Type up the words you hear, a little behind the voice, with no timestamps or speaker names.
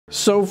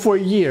So for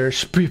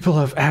years, people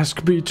have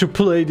asked me to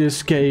play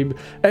this game,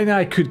 and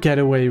I could get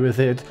away with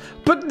it.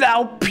 But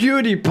now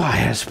PewDiePie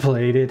has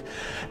played it,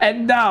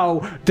 and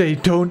now they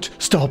don't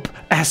stop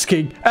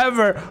asking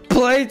ever.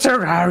 Play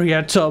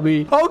Terraria,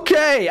 Tommy.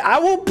 Okay, I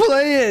will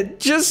play it.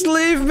 Just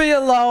leave me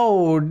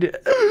alone.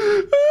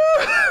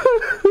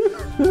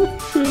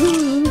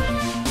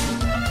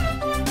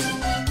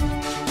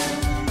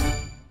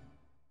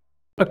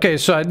 Okay,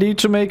 so I need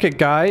to make a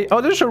guy. Oh,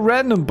 there's a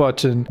random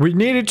button. We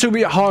need it to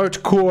be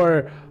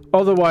hardcore.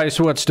 Otherwise,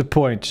 what's the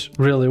point?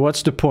 Really,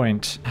 what's the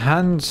point?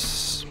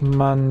 Hansmans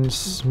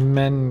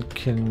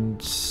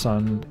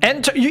Menkinson.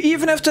 And you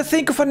even have to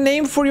think of a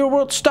name for your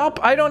world. Stop.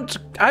 I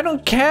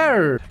don't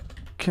care.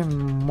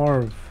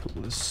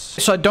 Marvelous.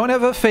 So I don't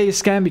have a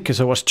face cam because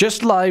I was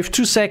just live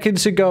 2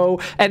 seconds ago,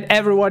 and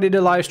everyone in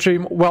the live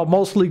stream, well,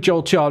 mostly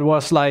Jolteon,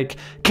 was like,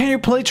 can you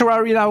play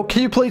Terraria now?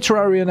 Can you play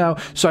Terraria now?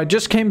 So I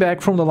just came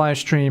back from the live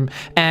stream,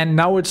 and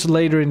now it's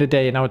later in the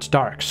day, and now it's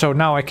dark. So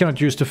now I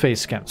cannot use the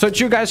face cam. So it's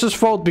you guys'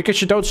 fault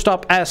because you don't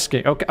stop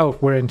asking. Okay. Oh,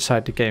 we're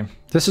inside the game.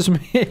 This is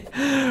me.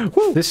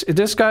 Woo.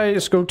 This guy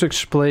is going to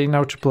explain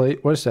how to play.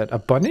 What is that? A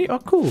bunny? Oh,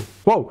 cool.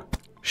 Whoa.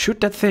 Shoot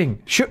that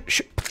thing.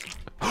 Shoot.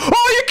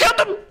 Oh, you killed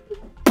him!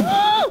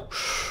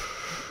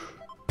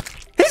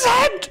 His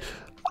head!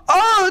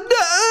 Oh,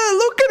 no!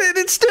 Look at it!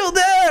 It's still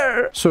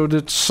there! So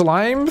the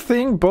slime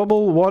thing,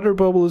 water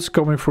bubble is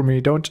coming for me.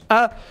 Don't...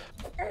 Ow!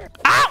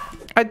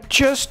 I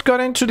just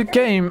got into the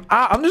game.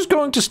 I'm just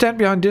going to stand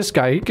behind this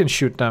guy. He can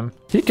shoot them.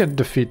 He can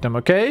defeat them,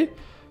 okay?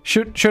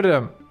 Shoot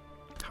them.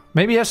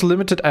 Maybe he has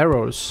limited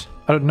arrows.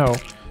 I don't know.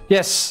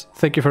 Yes,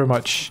 thank you very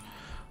much.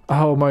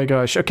 Oh my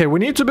gosh. Okay, we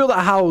need to build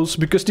a house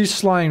because these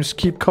slimes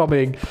keep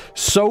coming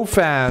so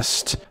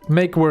fast.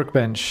 Make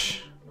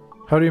workbench.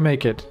 How do you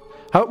make it?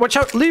 Watch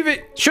out, leave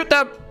it. Shoot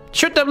them,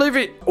 leave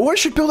it. Oh, I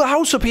should build a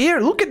house up here.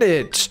 Look at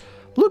it.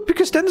 Look,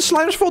 because then the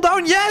slimes fall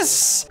down.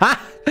 Yes.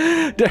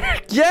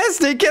 Yes,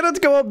 they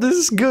cannot go up. This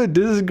is good.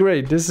 This is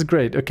great. This is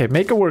great. Okay,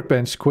 make a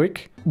workbench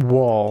quick.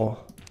 Wall.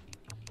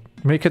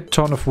 Make a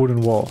ton of wooden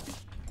wall.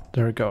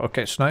 There we go.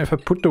 Okay, so now if I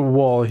put the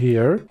wall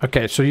here.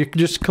 Okay, so you can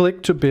just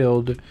click to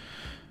build.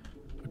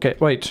 Okay,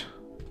 wait,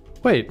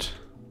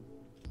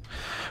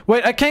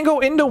 I can't go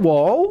in the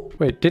wall?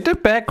 Wait, did the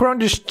background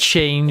just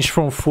change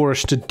from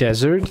forest to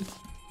desert?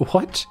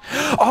 What?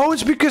 Oh,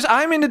 it's because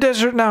I'm in the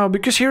desert now,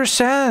 because here's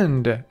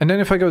sand. And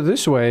then if I go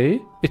this way,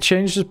 it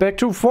changes back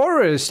to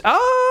forest.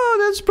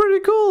 Oh, that's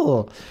pretty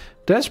cool.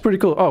 That's pretty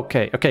cool.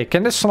 Okay,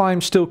 can the slime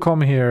still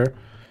come here?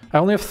 I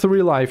only have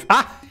 3 life.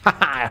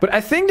 But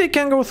I think they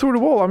can go through the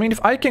wall. I mean,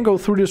 if I can go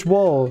through this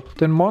wall,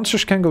 then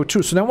monsters can go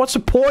too. So then what's the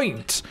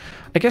point?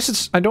 I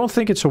guess I don't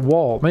think it's a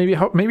wall.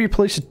 Maybe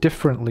place it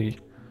differently.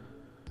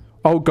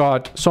 Oh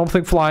god,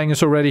 something flying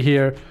is already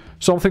here.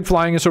 Something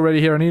flying is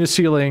already here. I need a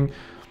ceiling.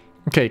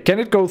 Okay, can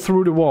it go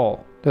through the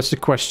wall? That's the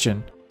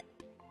question.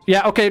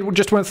 Yeah, okay, it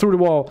just went through the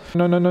wall.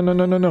 No.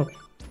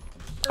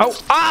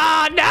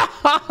 Oh, no!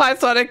 I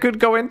thought I could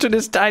go into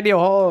this tiny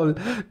hole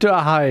to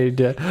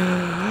hide.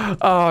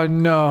 Oh,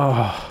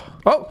 no.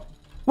 Oh,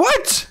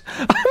 what?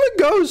 I'm a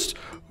ghost.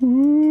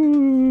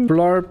 Ooh.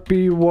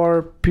 Blarpy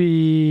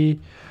warpy.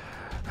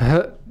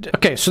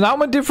 Okay, so now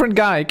I'm a different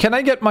guy. Can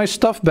I get my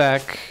stuff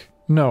back?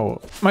 No.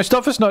 My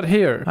stuff is not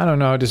here. I don't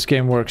know how this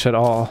game works at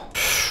all.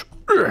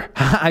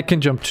 I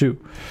can jump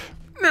too.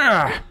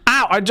 Ow!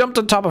 I jumped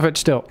on top of it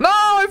still. No,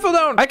 I fell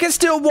down. I can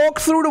still walk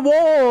through the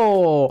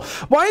wall.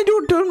 Why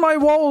do my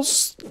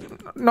walls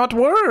not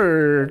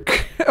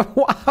work?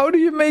 How do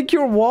you make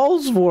your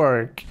walls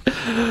work?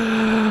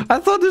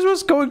 I thought this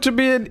was going to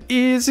be an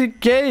easy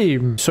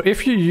game. So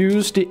if you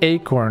use the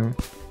acorn,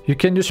 you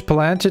can just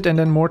plant it and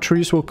then more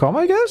trees will come,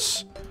 I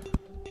guess?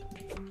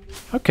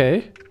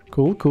 Okay.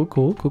 Cool.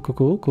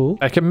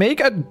 I can make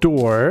a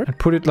door and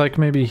put it like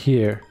maybe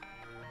here.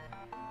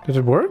 Does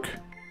it work?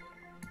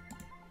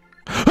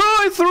 Oh,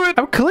 I threw it!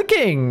 I'm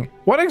clicking!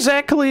 What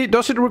exactly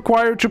does it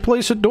require to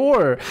place a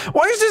door?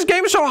 Why is this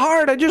game so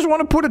hard? I just want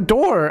to put a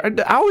door.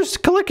 How is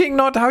clicking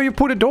not how you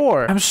put a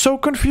door? I'm so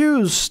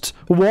confused.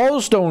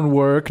 Walls don't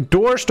work.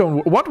 Doors don't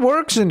work. What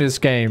works in this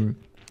game?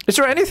 Is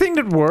there anything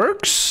that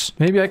works?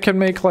 Maybe I can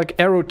make like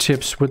arrow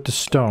tips with the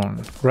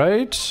stone,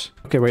 right?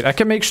 Okay, wait, I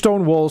can make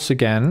stone walls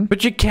again.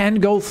 But you can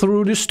go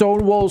through the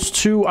stone walls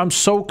too. I'm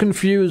so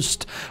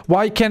confused.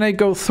 Why can't I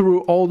go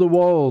through all the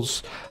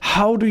walls?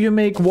 How do you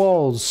make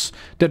walls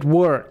that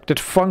work, that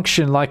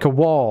function like a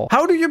wall?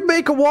 How do you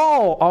make a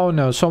wall? Oh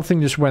no, something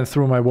just went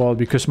through my wall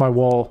because my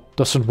wall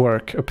doesn't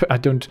work. I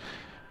don't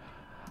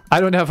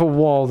have a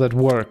wall that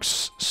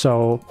works,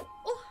 so...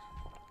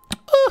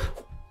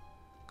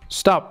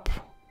 Stop.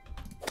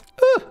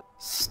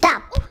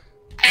 Stop.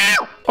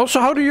 Ow! Also,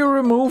 how do you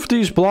remove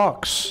these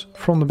blocks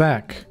from the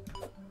back?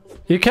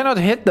 You cannot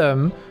hit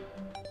them.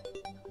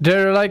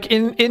 They're like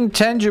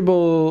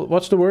intangible.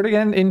 What's the word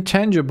again?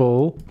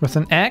 Intangible. With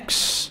an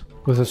axe.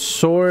 With a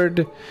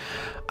sword.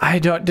 I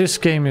don't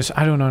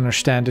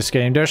understand this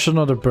game. There's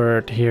another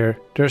bird here.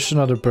 There's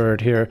another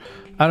bird here.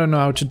 I don't know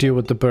how to deal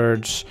with the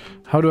birds.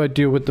 How do I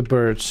deal with the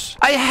birds?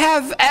 I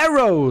have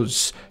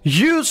arrows!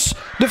 Use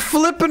the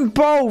flippin'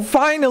 bow,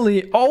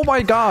 finally! Oh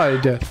my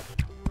god!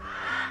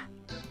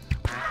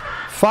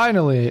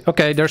 Finally!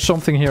 Okay, there's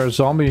something here. A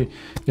zombie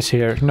is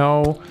here.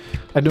 No,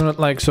 I do not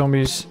like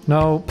zombies.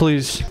 No,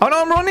 please. Oh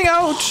no, I'm running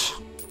out!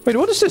 Wait,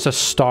 what is this? A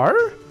star?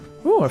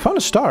 Oh, I found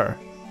a star.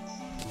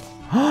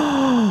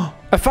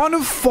 I found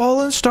a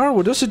fallen star.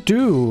 What does it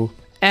do?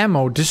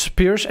 Ammo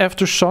disappears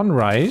after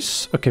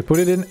sunrise. Okay, put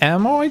it in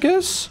ammo, I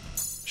guess.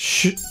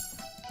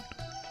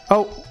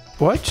 Oh,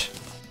 what?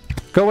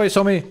 Go away,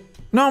 zombie.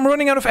 No, I'm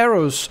running out of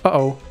arrows.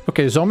 Uh-oh.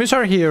 Okay, zombies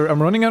are here.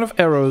 I'm running out of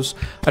arrows.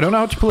 I don't know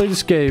how to play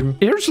this game.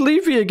 Here's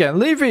Levy again.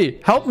 Levy,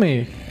 help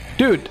me.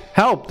 Dude,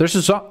 help. There's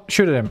a zombie.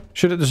 Shoot at him.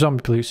 Shoot at the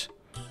zombie, please.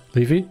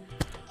 Levy?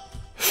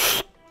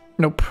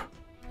 Nope.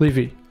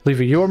 Levy.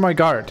 Levy, you are my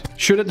guard.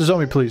 Shoot at the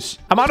zombie, please.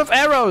 I'm out of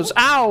arrows.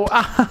 Ow.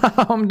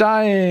 I'm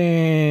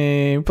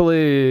dying.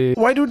 Please.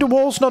 Why do the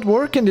walls not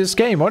work in this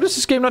game? Why does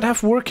this game not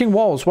have working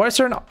walls? Why is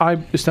there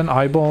is there an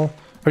eyeball?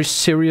 Are you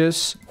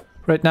serious?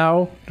 Right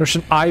now? There's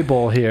an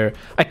eyeball here.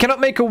 I cannot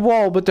make a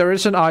wall, but there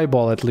is an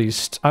eyeball at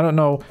least. I don't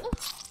know.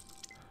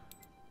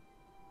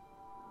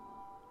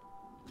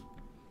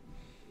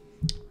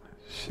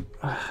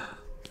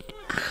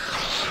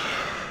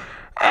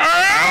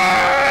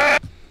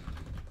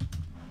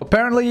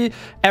 Apparently,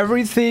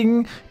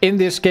 everything in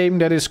this game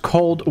that is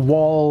called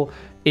wall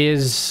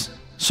is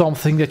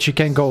something that you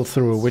can go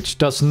through, which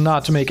does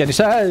not make any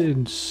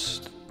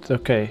sense.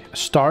 Okay, a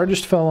star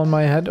just fell on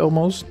my head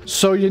almost.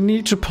 So you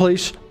need to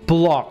place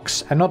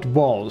blocks and not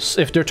walls.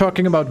 If they're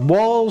talking about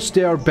walls,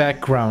 they are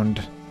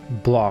background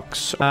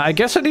blocks. I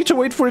guess I need to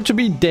wait for it to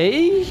be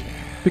day,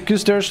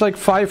 because there's like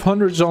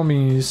 500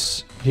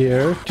 zombies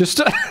here. Just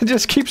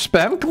keep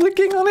spam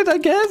clicking on it, I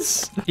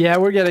guess. Yeah,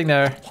 we're getting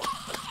there.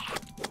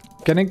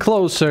 Getting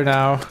closer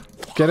now.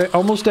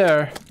 Almost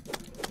there.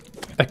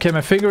 Okay,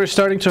 my finger is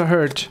starting to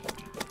hurt.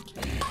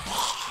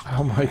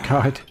 Oh my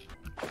god.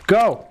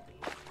 Go!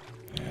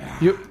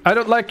 I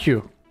don't like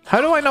you.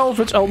 How do I know if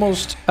it's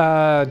almost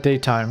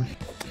daytime?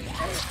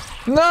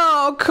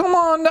 No, come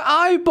on, the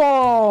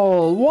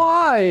eyeball!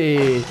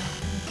 Why?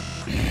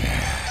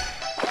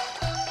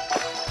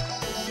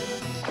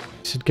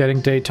 Is it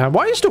getting daytime?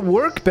 Why is the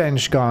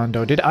workbench gone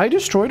though? Did I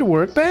destroy the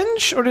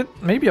workbench? Or did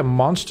maybe a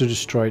monster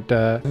destroyed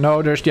the...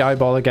 No, there's the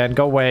eyeball again.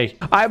 Go away.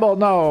 Eyeball,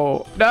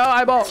 no. No,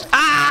 eyeball.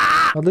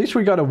 Ah! At least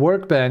we got a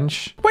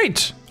workbench.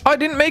 Wait, I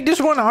didn't make this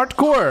one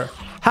hardcore.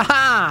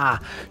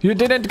 Haha! You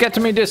didn't get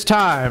me this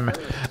time.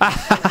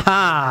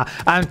 Haha!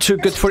 I'm too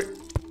good for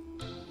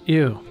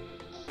you.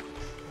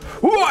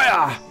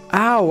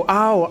 Ow!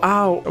 Ow!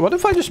 Ow! What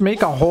if I just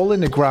make a hole in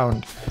the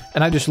ground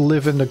and I just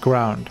live in the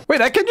ground?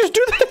 Wait, I can just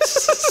do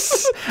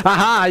this.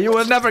 Haha! You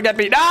will never get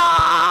me.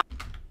 Ah!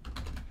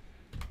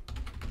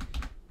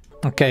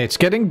 Okay, it's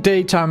getting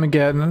daytime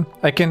again.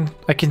 I can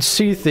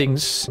see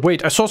things.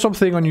 Wait, I saw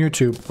something on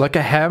YouTube. Like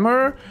a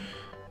hammer.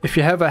 If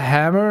you have a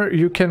hammer,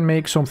 you can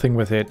make something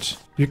with it.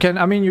 You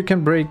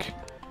can break...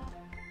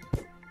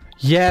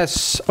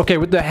 Yes! Okay,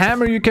 with the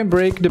hammer you can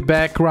break the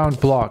background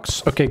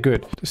blocks. Okay,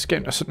 good. This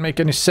game doesn't make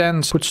any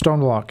sense. Put stone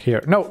block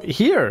here. No,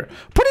 here!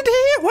 Put it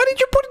here! Why did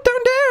you put it down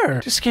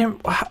there? This game...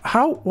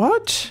 How?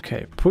 What?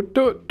 Okay, put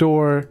the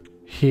door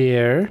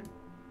here.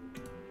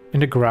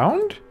 In the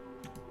ground?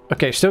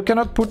 Okay, still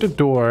cannot put the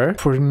door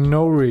for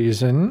no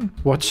reason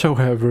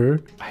whatsoever.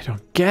 I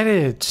don't get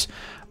it.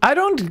 I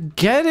don't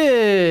get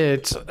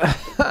it.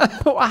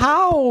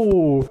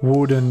 How?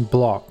 Wooden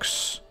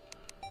blocks.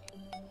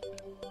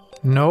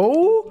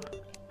 No?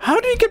 How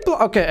do you get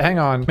okay, hang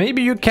on.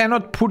 Maybe you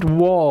cannot put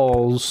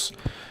walls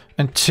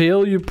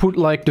until you put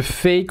like the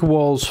fake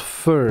walls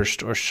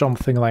first or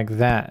something like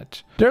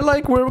that. They're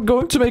like, we're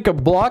going to make a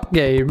block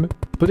game,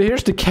 but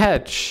here's the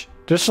catch.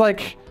 There's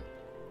like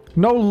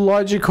no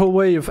logical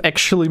way of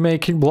actually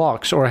making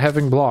blocks or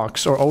having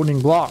blocks or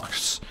owning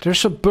blocks.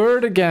 There's a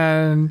bird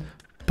again.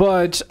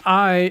 But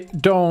I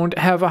don't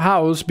have a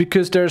house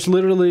because there's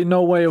literally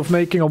no way of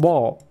making a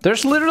wall.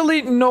 There's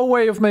literally no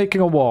way of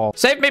making a wall.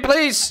 Save me,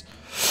 please!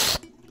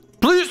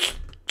 Please!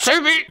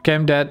 Save me! Okay,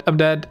 I'm dead. I'm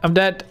dead. I'm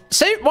dead.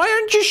 Save- Why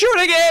aren't you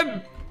shooting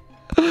him?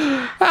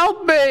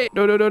 Help me!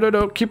 No, no, no, no,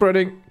 no. Keep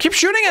running. Keep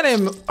shooting at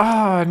him!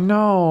 Oh,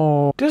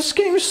 no. This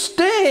game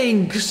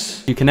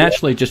stinks! You can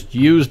actually just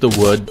use the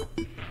wood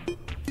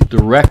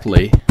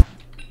directly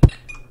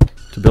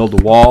to build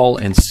the wall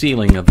and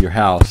ceiling of your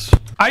house.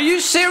 Are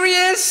you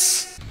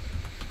serious?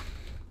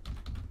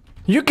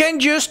 You can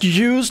just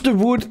use the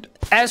wood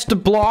as the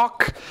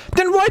block?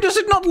 Then why does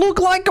it not look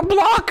like a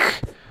block?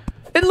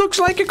 It looks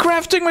like a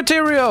crafting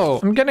material.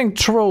 I'm getting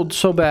trolled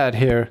so bad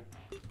here.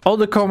 All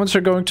the comments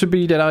are going to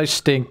be that I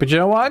stink. But you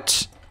know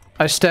what?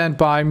 I stand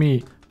by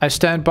me. I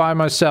stand by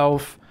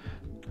myself.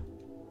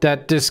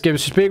 That this game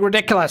is being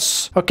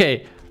ridiculous.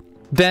 Okay.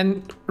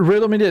 Then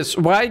riddle me this.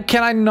 Why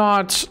can I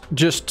not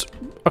just...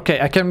 Okay,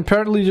 I can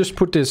apparently just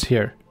put this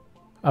here.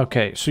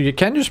 Okay, so you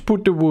can just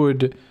put the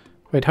wood...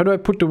 Wait, how do I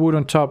put the wood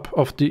on top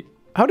of the...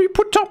 How do you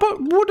put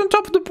wood on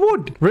top of the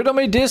wood? Riddle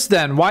me this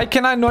then. Why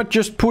can I not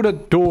just put a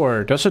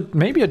door? Does it...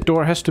 Maybe a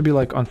door has to be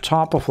like on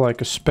top of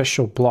like a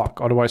special block.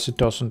 Otherwise it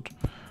doesn't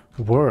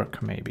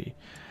work maybe.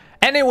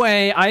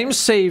 Anyway, I'm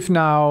safe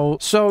now.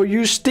 So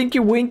you stinky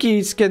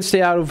winkies can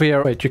stay out of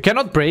here. Wait, you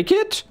cannot break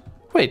it?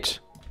 Wait.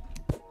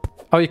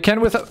 Oh, you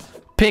can with a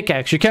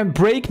pickaxe. You can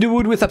break the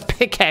wood with a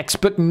pickaxe,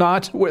 but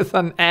not with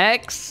an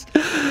axe?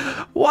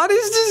 What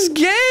is this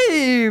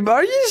game?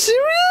 Are you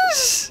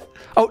serious?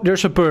 Oh,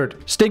 there's a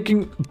bird.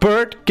 Stinking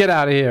bird, get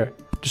out of here.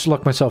 Just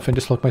lock myself in,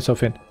 just lock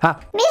myself in. Ha.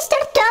 Mr.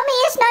 Tommy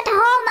is not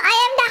home. I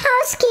am the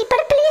housekeeper.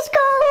 Please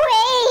go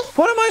away.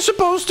 What am I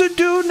supposed to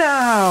do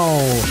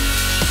now?